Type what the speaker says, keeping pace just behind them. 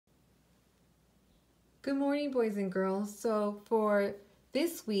Good morning, boys and girls. So for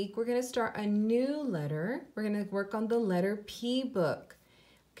this week, we're going to start a new letter. We're going to work on the letter P book.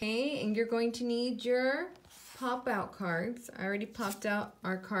 Okay, and you're going to need your pop-out cards. I already popped out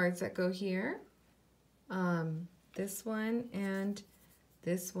our cards that go here. This one and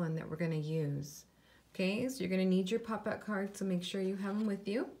this one that we're going to use. Okay, so you're going to need your pop-out cards, so make sure you have them with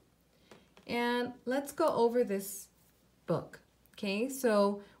you. And let's go over this book. Okay,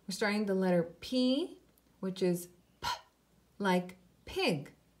 so we're starting the letter P, which is P, like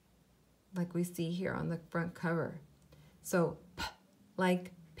pig, like we see here on the front cover. So P,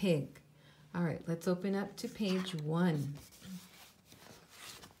 like pig. All right, let's open up to page 1.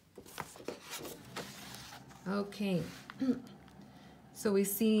 Okay, so we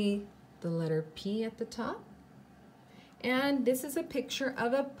see the letter P at the top. And this is a picture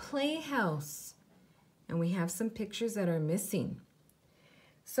of a playhouse. And we have some pictures that are missing.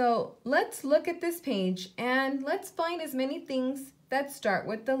 So let's look at this page and let's find as many things that start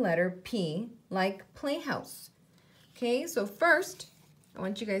with the letter P, like playhouse. Okay, so first, I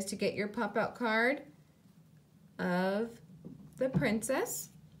want you guys to get your pop-out card of the princess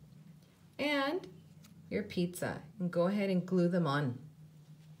and your pizza and go ahead and glue them on.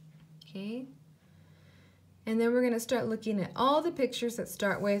 Okay, and then we're going to start looking at all the pictures that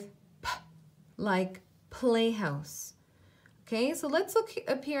start with P, like playhouse. Okay, so let's look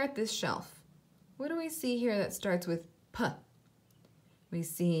up here at this shelf. What do we see here that starts with P? We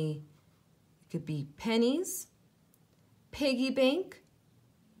see it could be pennies, piggy bank,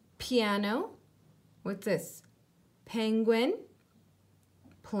 piano. What's this? Penguin,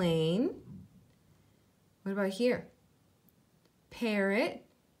 plane. What about here? Parrot,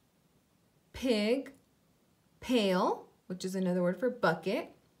 pig, pail, which is another word for bucket.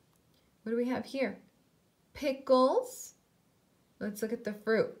 What do we have here? Pickles. Let's look at the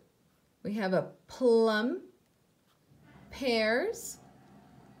fruit. We have a plum, pears,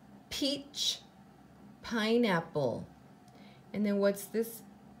 peach, pineapple. And then what's this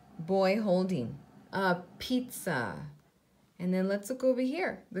boy holding? A pizza. And then let's look over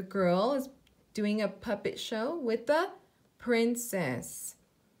here. The girl is doing a puppet show with the princess.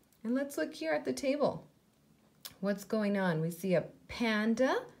 And let's look here at the table. What's going on? We see a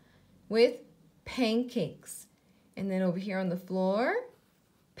panda with pancakes. And then over here on the floor,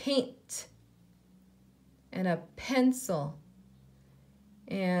 paint and a pencil.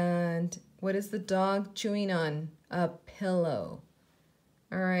 And what is the dog chewing on? A pillow.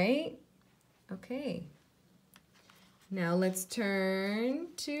 All right? Okay. Now let's turn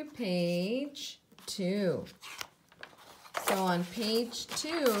to page 2. So on page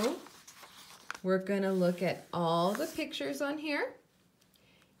 2, we're going to look at all the pictures on here.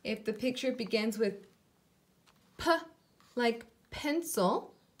 If the picture begins with P, like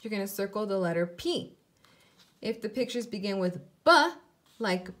pencil, you're going to circle the letter P. If the pictures begin with B,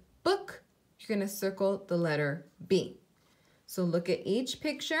 like book, you're going to circle the letter B. So look at each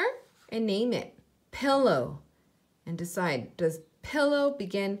picture and name it. Pillow. And decide, does pillow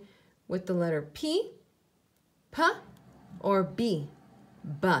begin with the letter P, P, or B,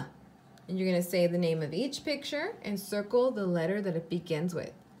 B? And you're going to say the name of each picture and circle the letter that it begins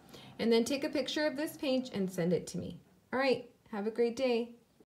with. And then take a picture of this page and send it to me. All right, have a great day.